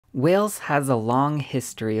Wales has a long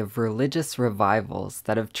history of religious revivals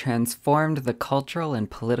that have transformed the cultural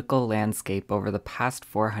and political landscape over the past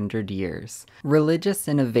 400 years. Religious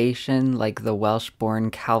innovation like the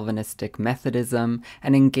Welsh-born Calvinistic Methodism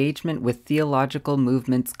and engagement with theological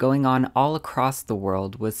movements going on all across the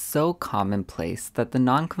world was so commonplace that the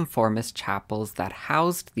nonconformist chapels that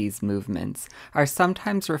housed these movements are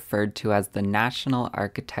sometimes referred to as the national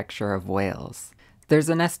architecture of Wales. There's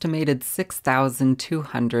an estimated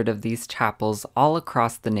 6,200 of these chapels all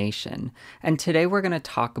across the nation, and today we're going to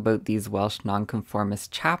talk about these Welsh nonconformist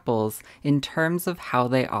chapels in terms of how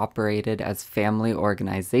they operated as family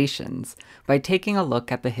organizations, by taking a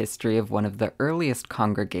look at the history of one of the earliest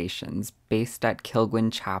congregations based at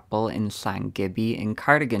Cilgwyn Chapel in Llangybi in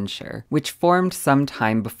Cardiganshire, which formed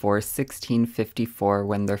sometime before 1654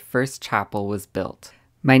 when their first chapel was built.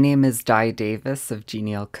 My name is Di Davis of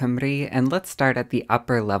GenealCymru, and let's start at the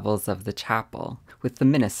upper levels of the chapel, with the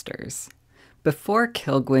ministers. Before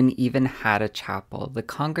Cilgwyn even had a chapel, the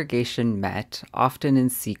congregation met, often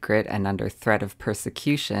in secret and under threat of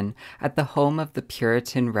persecution, at the home of the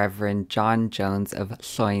Puritan Reverend John Jones of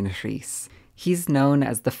Llanrhys. He's known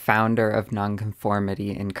as the founder of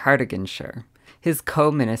nonconformity in Cardiganshire. His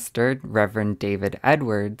co-minister, Reverend David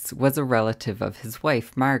Edwards, was a relative of his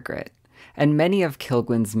wife, Margaret. And many of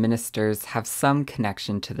Cilgwyn's ministers have some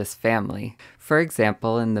connection to this family. For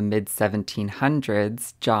example, in the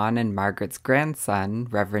mid-1700s, John and Margaret's grandson,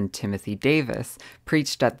 Reverend Timothy Davis,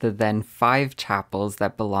 preached at the then 5 chapels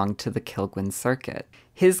that belonged to the Cilgwyn circuit.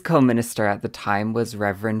 His co-minister at the time was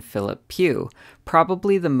Reverend Philip Pugh,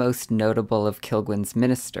 probably the most notable of Cilgwyn's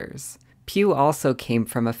ministers. Pugh also came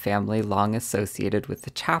from a family long associated with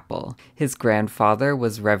the chapel. His grandfather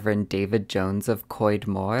was Reverend David Jones of Coed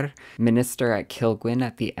Mor, minister at Cilgwyn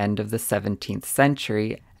at the end of the 17th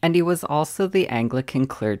century, and he was also the Anglican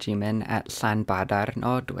clergyman at Llanbadar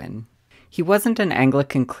Nodwyn. He wasn't an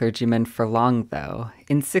Anglican clergyman for long, though.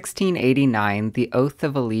 In 1689, the Oath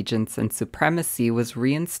of Allegiance and Supremacy was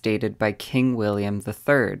reinstated by King William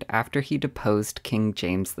III after he deposed King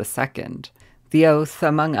James II. The oath,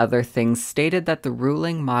 among other things, stated that the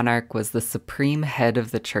ruling monarch was the supreme head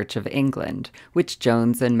of the Church of England, which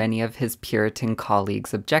Jones and many of his Puritan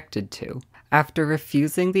colleagues objected to. After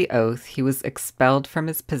refusing the oath, he was expelled from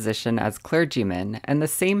his position as clergyman, and the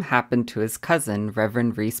same happened to his cousin,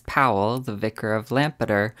 Reverend Rhys Powell, the vicar of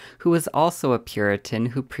Lampeter, who was also a Puritan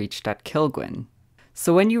who preached at Cilgwyn.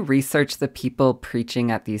 So when you research the people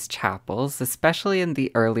preaching at these chapels, especially in the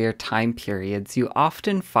earlier time periods, you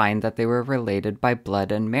often find that they were related by blood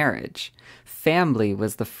and marriage. Family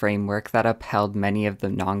was the framework that upheld many of the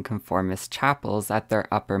nonconformist chapels at their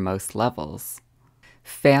uppermost levels.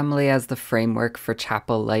 Family as the framework for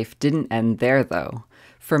chapel life didn't end there, though.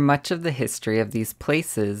 For much of the history of these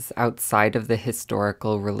places, outside of the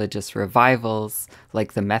historical religious revivals,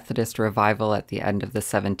 like the Methodist revival at the end of the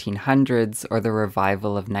 1700s or the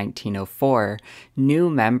revival of 1904, new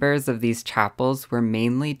members of these chapels were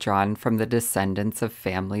mainly drawn from the descendants of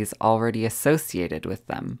families already associated with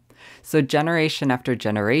them. So generation after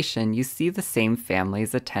generation, you see the same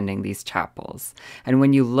families attending these chapels. And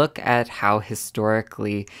when you look at how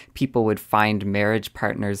historically people would find marriage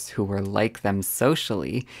partners who were like them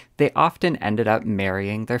socially, they often ended up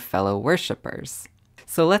marrying their fellow worshippers.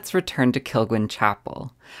 So let's return to Cilgwyn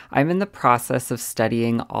Chapel. I'm in the process of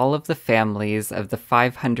studying all of the families of the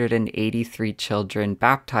 583 children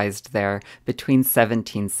baptized there between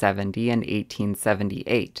 1770 and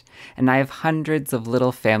 1878, and I have hundreds of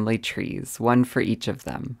little family trees, one for each of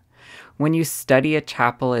them. When you study a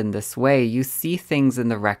chapel in this way, you see things in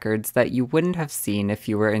the records that you wouldn't have seen if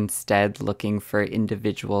you were instead looking for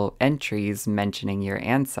individual entries mentioning your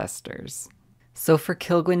ancestors. So for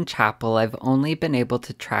Cilgwyn Chapel, I've only been able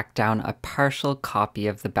to track down a partial copy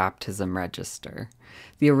of the baptism register.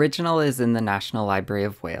 The original is in the National Library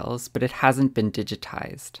of Wales, but it hasn't been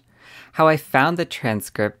digitized. How I found the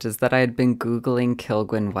transcript is that I had been Googling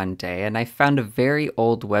Cilgwyn one day, and I found a very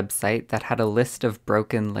old website that had a list of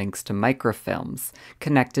broken links to microfilms,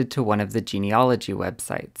 connected to one of the genealogy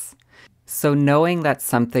websites. So knowing that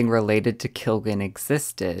something related to Cilgwyn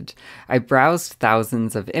existed, I browsed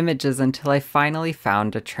thousands of images until I finally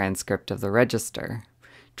found a transcript of the register.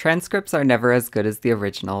 Transcripts are never as good as the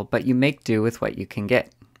original, but you make do with what you can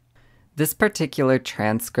get. This particular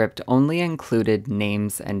transcript only included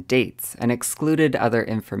names and dates, and excluded other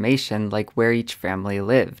information like where each family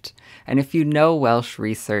lived. And if you know Welsh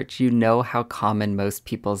research, you know how common most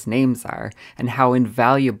people's names are, and how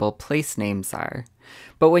invaluable place names are.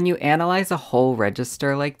 But when you analyze a whole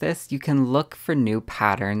register like this, you can look for new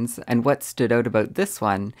patterns, and what stood out about this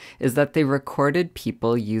one is that they recorded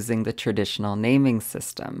people using the traditional naming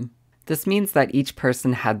system. This means that each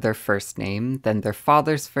person had their first name, then their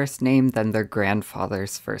father's first name, then their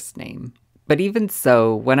grandfather's first name. But even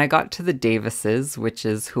so, when I got to the Davises, which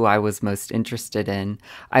is who I was most interested in,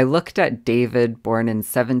 I looked at David, born in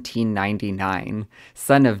 1799,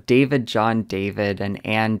 son of David John David and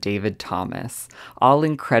Anne David Thomas, all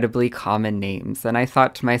incredibly common names, and I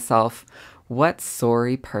thought to myself, what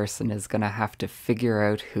sorry person is gonna have to figure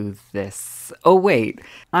out who this... Oh wait,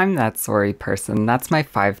 I'm that sorry person. That's my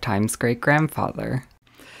 5 times great-grandfather.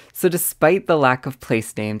 So despite the lack of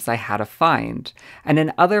place names, I had a find. And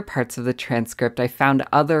in other parts of the transcript, I found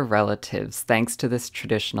other relatives thanks to this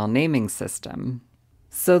traditional naming system.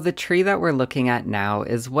 So the tree that we're looking at now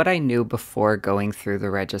is what I knew before going through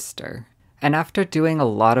the register. And after doing a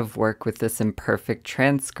lot of work with this imperfect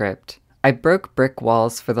transcript, I broke brick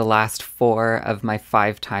walls for the last 4 of my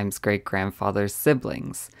 5 times great-grandfather's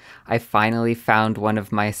siblings. I finally found one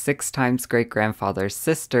of my 6 times great-grandfather's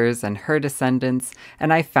sisters and her descendants,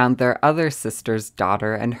 and I found their other sister's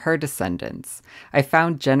daughter and her descendants. I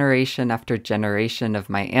found generation after generation of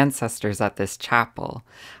my ancestors at this chapel.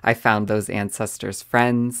 I found those ancestors'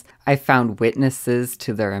 friends. I found witnesses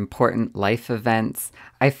to their important life events.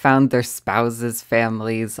 I found their spouses'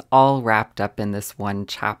 families, all wrapped up in this one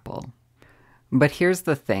chapel. But here's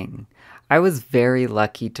the thing, I was very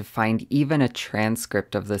lucky to find even a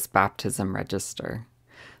transcript of this baptism register.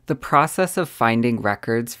 The process of finding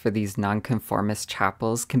records for these nonconformist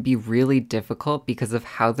chapels can be really difficult because of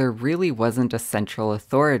how there really wasn't a central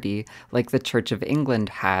authority like the Church of England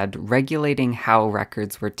had regulating how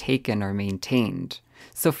records were taken or maintained.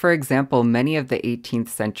 So for example, many of the 18th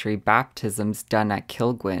century baptisms done at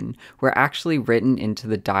Cilgwyn were actually written into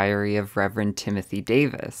the diary of Reverend Timothy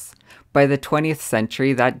Davis. By the 20th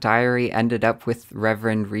century, that diary ended up with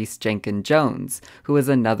Reverend Rhys Jenkin Jones, who was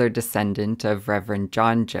another descendant of Reverend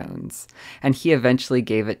John Jones, and he eventually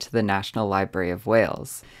gave it to the National Library of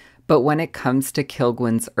Wales. But when it comes to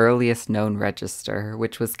Cilgwyn's earliest known register,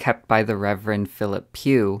 which was kept by the Reverend Philip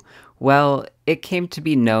Pugh, well, it came to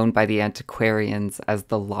be known by the antiquarians as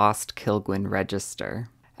the Lost Cilgwyn Register.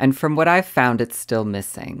 And from what I've found, it's still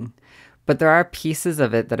missing. But there are pieces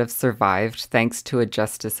of it that have survived thanks to a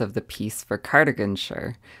Justice of the Peace for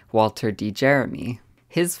Cardiganshire, Walter D. Jeremy.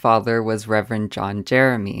 His father was Reverend John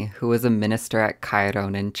Jeremy, who was a minister at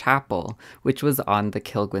Caerhonnan Chapel, which was on the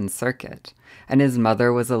Cilgwyn circuit, and his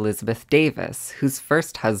mother was Elizabeth Davis, whose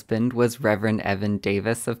first husband was Reverend Evan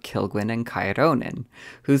Davis of Cilgwyn and Caerhonnan,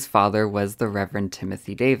 whose father was the Reverend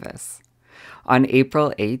Timothy Davis. On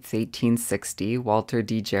April 8, 1860, Walter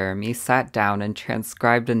D. Jeremy sat down and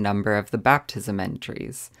transcribed a number of the baptism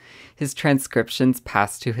entries. His transcriptions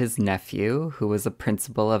passed to his nephew, who was a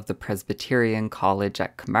principal of the Presbyterian College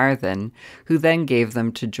at Carmarthen, who then gave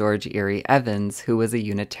them to George Erie Evans, who was a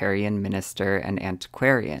Unitarian minister and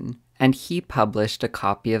antiquarian, and he published a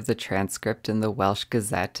copy of the transcript in the Welsh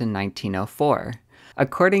Gazette in 1904.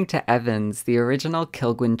 According to Evans, the original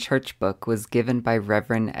Cilgwyn church book was given by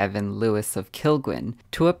Reverend Evan Lewis of Cilgwyn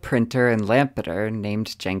to a printer and lampeter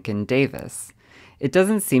named Jenkin Davis. It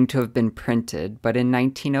doesn't seem to have been printed, but in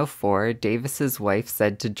 1904, Davis's wife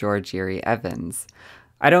said to George Erie Evans,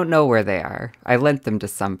 "I don't know where they are. I lent them to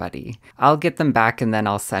somebody. I'll get them back and then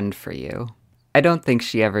I'll send for you." I don't think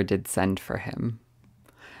she ever did send for him.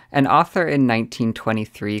 An author in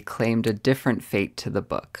 1923 claimed a different fate to the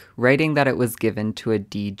book, writing that it was given to a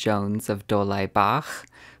D. Jones of Dolai Bach,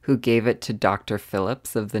 who gave it to Dr.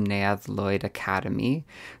 Phillips of the Newydd Lloyd Academy,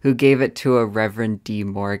 who gave it to a Reverend D.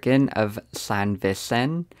 Morgan of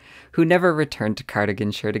Llanfillen, who never returned to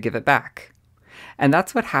Cardiganshire to give it back. And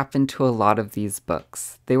that's what happened to a lot of these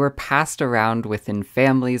books. They were passed around within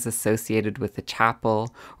families associated with the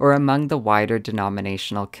chapel or among the wider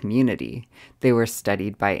denominational community. They were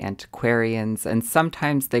studied by antiquarians, and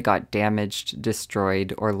sometimes they got damaged,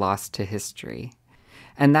 destroyed, or lost to history.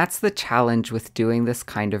 And that's the challenge with doing this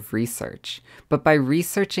kind of research. But by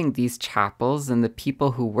researching these chapels and the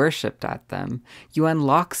people who worshipped at them, you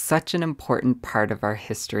unlock such an important part of our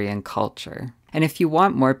history and culture. And if you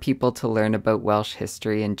want more people to learn about Welsh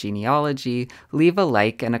history and genealogy, leave a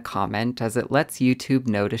like and a comment as it lets YouTube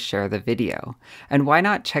know to share the video. And why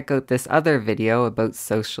not check out this other video about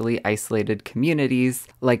socially isolated communities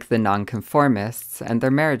like the nonconformists and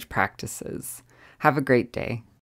their marriage practices. Have a great day.